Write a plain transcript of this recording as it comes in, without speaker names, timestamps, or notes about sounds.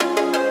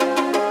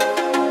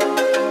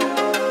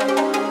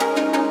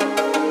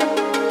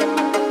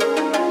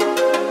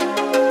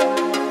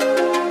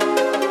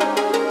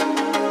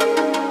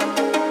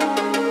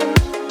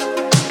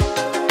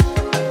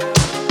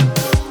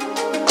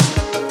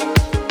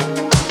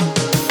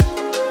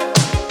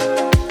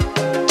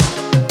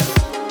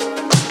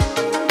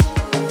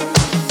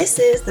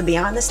is the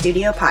Beyond the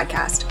Studio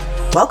podcast.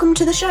 Welcome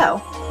to the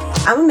show.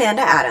 I'm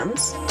Amanda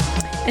Adams.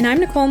 And I'm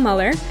Nicole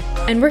Muller,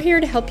 and we're here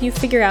to help you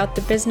figure out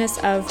the business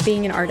of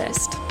being an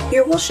artist.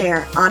 Here we'll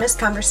share honest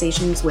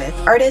conversations with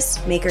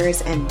artists,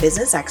 makers, and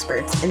business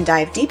experts and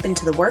dive deep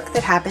into the work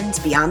that happens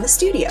beyond the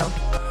studio.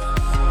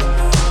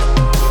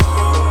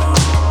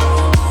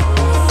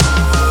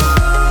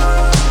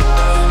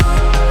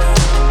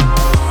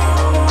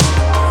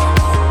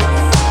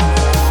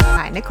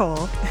 Hi,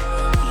 Nicole.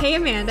 Hey,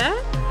 Amanda.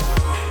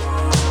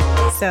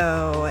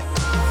 So,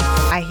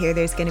 I hear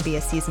there's going to be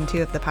a season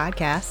 2 of the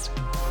podcast.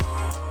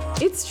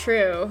 It's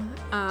true.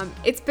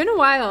 It's been a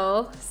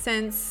while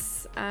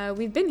since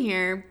we've been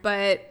here,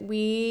 but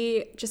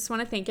we just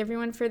want to thank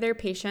everyone for their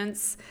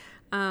patience.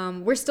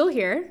 We're still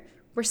here.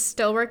 We're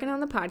still working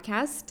on the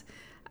podcast.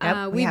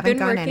 Yep, we've haven't been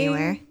gone working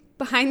anywhere.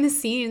 behind the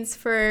scenes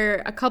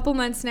for a couple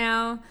months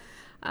now.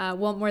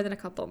 Well, more than a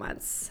couple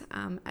months,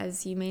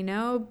 as you may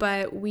know,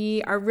 but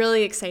we are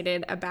really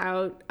excited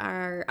about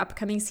our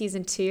upcoming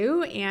season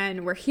 2,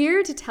 and we're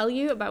here to tell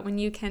you about when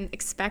you can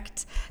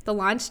expect the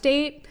launch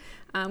date.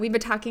 We've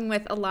been talking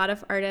with a lot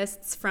of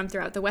artists from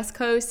throughout the West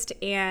Coast,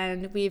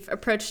 and we've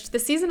approached the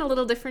season a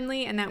little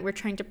differently in that we're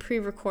trying to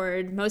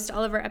pre-record most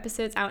all of our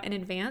episodes out in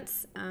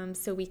advance,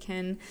 so we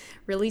can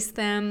release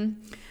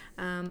them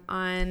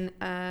on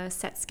a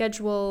set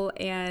schedule,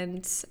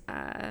 and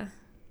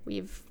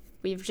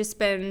We've just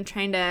been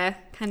trying to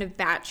kind of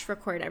batch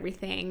record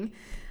everything.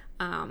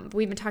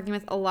 We've been talking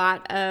with a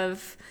lot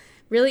of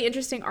really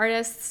interesting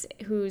artists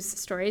whose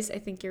stories I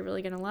think you're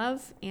really going to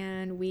love,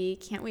 and we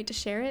can't wait to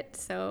share it.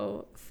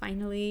 So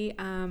finally,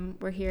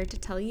 we're here to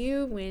tell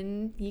you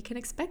when you can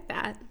expect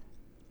that.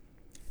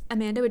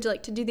 Amanda, would you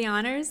like to do the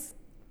honors?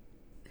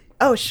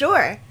 Oh,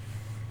 sure.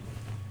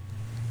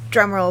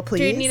 Drum roll, please.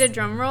 Do you need a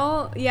drum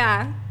roll?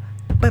 Yeah.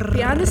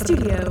 Beyond the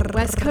Studio,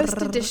 West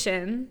Coast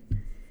Edition.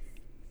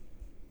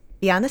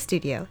 Beyond the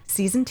Studio,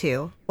 Season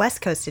 2,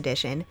 West Coast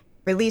Edition,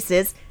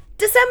 releases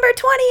December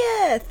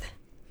 20th!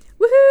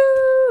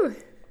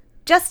 Woohoo!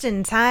 Just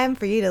in time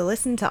for you to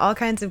listen to all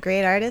kinds of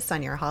great artists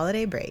on your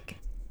holiday break.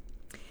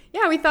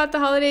 Yeah, we thought the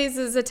holidays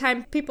is a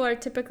time people are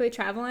typically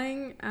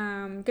traveling.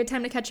 Good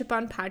time to catch up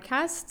on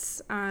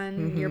podcasts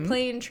on your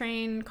plane,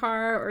 train,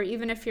 car, or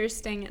even if you're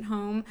staying at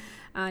home,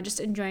 just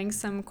enjoying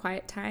some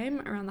quiet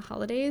time around the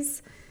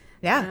holidays.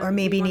 Yeah, or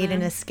maybe need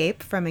an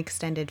escape from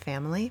extended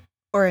family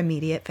or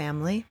immediate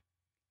family.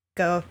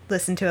 Go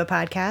listen to a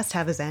podcast,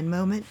 have a Zen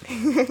moment.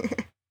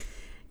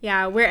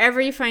 Yeah, wherever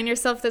you find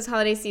yourself this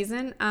holiday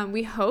season,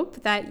 we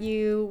hope that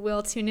you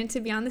will tune into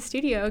Beyond the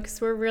Studio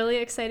because we're really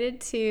excited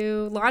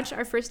to launch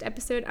our first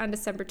episode on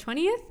December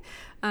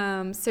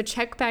 20th. So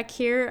check back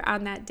here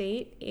on that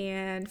date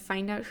and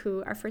find out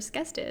who our first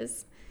guest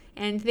is.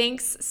 And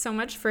thanks so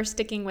much for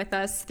sticking with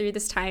us through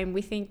this time.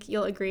 We think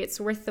you'll agree it's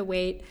worth the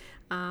wait.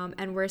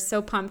 And we're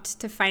so pumped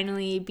to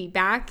finally be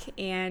back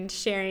and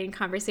sharing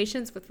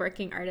conversations with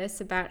working artists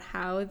about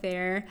how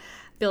they're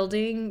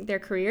building their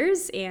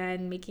careers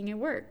and making it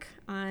work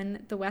on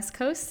the West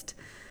Coast.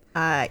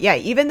 Yeah,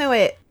 even though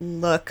it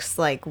looks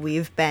like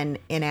we've been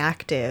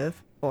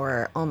inactive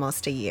for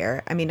almost a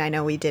year. I mean, I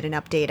know we did an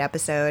update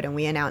episode and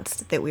we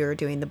announced that we were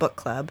doing the book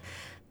club,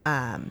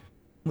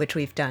 which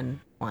we've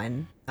done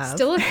one of.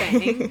 Still a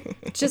thing.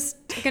 Just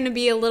going to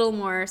be a little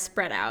more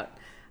spread out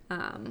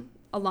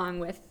along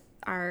with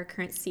our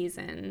current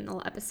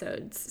seasonal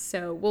episodes.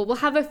 So we'll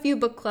have a few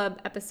book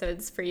club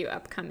episodes for you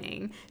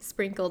upcoming,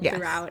 sprinkled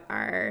throughout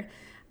our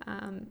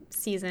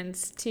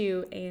seasons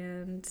 2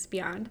 and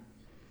beyond.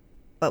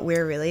 But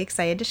we're really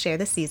excited to share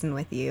the season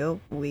with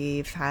you.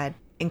 We've had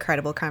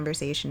incredible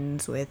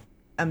conversations with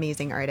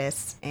amazing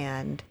artists,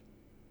 and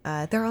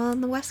they're all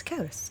on the West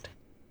Coast.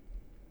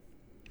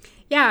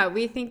 Yeah,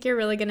 we think you're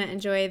really going to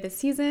enjoy the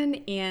season,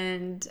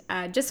 and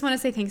just want to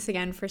say thanks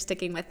again for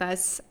sticking with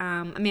us.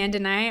 Amanda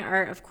and I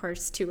are, of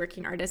course, 2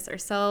 working artists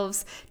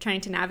ourselves,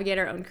 trying to navigate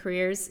our own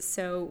careers,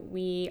 so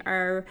we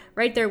are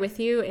right there with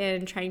you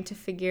in trying to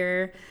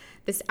figure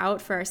this out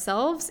for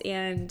ourselves,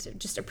 and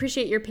just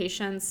appreciate your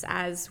patience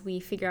as we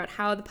figure out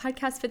how the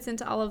podcast fits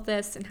into all of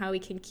this and how we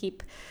can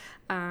keep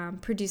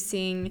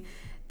producing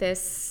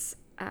this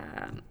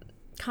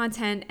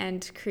content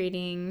and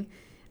creating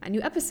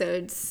new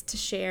episodes to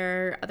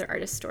share other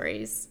artist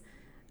stories.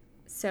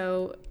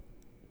 So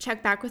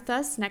check back with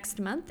us next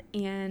month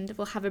and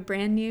we'll have a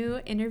brand new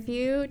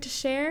interview to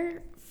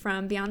share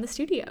from Beyond the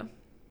Studio.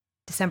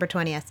 December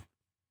 20th.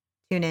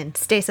 Tune in.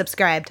 Stay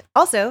subscribed.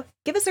 Also,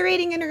 give us a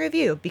rating and a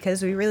review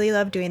because we really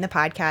love doing the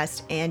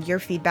podcast and your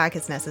feedback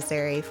is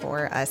necessary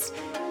for us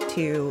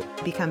to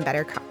become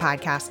better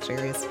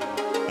podcasters.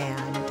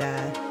 And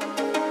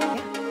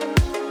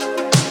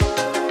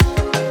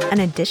An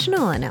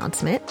additional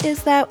announcement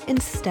is that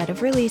instead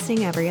of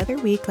releasing every other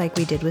week like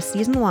we did with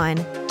Season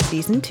 1,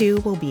 Season 2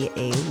 will be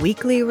a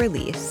weekly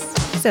release.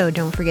 So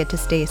don't forget to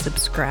stay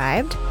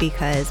subscribed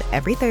because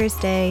every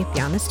Thursday,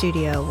 Beyond the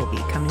Studio will be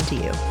coming to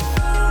you.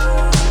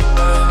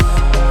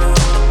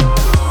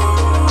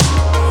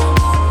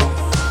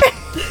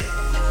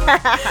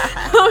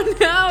 Oh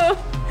no!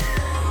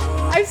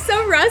 I'm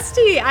so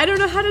rusty. I don't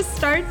know how to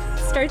start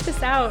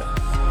this out.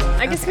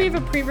 I guess we have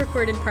a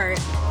pre-recorded part.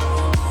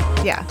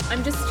 Yeah.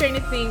 I'm just trying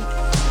to think.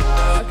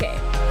 Okay.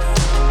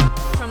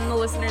 From the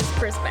listener's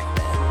perspective.